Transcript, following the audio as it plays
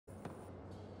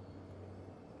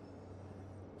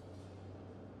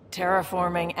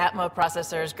Terraforming, Atmo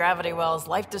processors, gravity wells,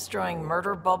 life-destroying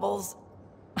murder bubbles.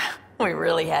 We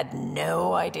really had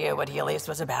no idea what Helios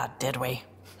was about, did we?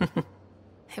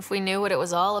 If we knew what it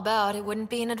was all about, it wouldn't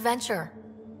be an adventure.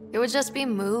 It would just be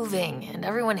moving, and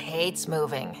everyone hates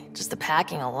moving. Just the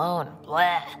packing alone,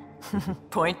 bleh.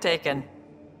 Point taken.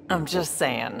 I'm just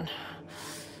saying.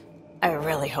 I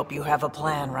really hope you have a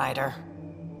plan, Ryder.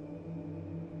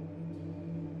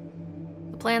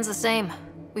 The plan's the same.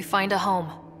 We find a home.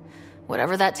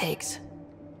 Whatever that takes.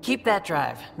 Keep that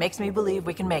drive. Makes me believe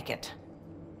we can make it.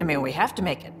 I mean, we have to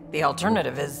make it. The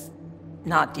alternative is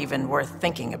not even worth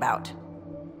thinking about.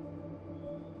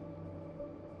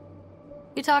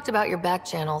 You talked about your back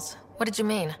channels. What did you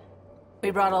mean?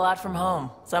 We brought a lot from home.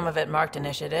 Some of it marked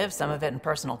initiative, some of it in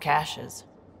personal caches.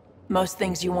 Most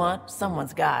things you want,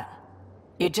 someone's got.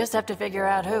 You just have to figure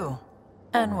out who,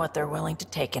 and what they're willing to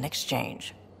take in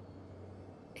exchange.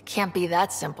 It can't be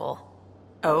that simple.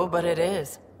 Oh, but it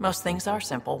is. Most things are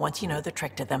simple once you know the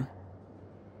trick to them.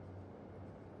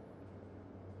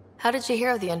 How did you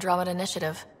hear of the Andromeda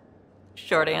Initiative?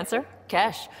 Short answer,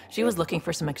 Cash. She was looking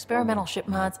for some experimental ship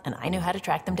mods, and I knew how to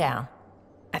track them down.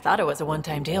 I thought it was a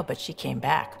one-time deal, but she came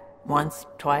back. Once,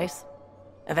 twice.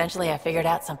 Eventually I figured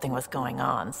out something was going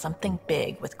on, something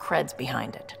big with creds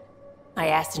behind it. I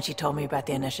asked and she told me about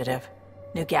the initiative.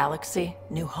 New galaxy,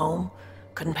 new home.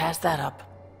 Couldn't pass that up.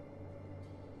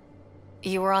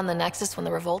 You were on the Nexus when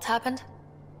the revolt happened?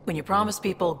 When you promise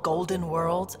people golden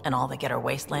worlds and all they get are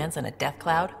wastelands and a death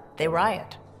cloud, they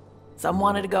riot. Some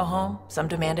wanted to go home, some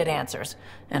demanded answers,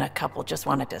 and a couple just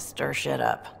wanted to stir shit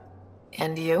up.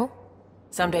 And you?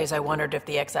 Some days I wondered if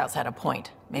the exiles had a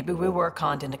point. Maybe we were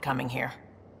conned into coming here.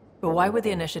 But why would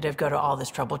the initiative go to all this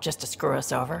trouble just to screw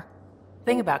us over?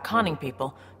 Thing about conning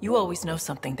people, you always know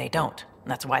something they don't, and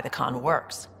that's why the con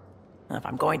works. And if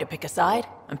I'm going to pick a side,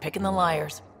 I'm picking the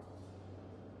liars.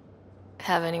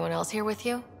 Have anyone else here with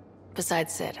you?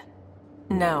 Besides Sid?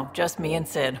 No, just me and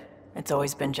Sid. It's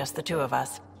always been just the two of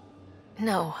us.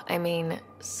 No, I mean,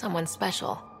 someone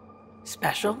special.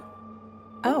 Special?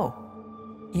 Oh.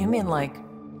 You mean like...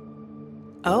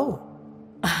 Oh.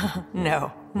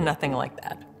 No, nothing like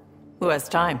that. Who has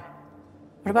time?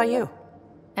 What about you?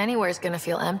 Anywhere's gonna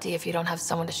feel empty if you don't have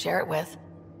someone to share it with.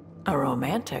 A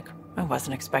romantic? I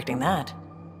wasn't expecting that.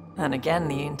 And again,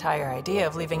 the entire idea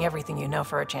of leaving everything you know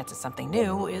for a chance at something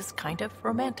new is kind of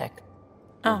romantic.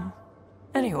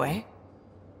 Anyway.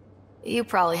 You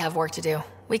probably have work to do.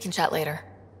 We can chat later.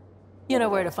 You know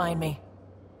where to find me.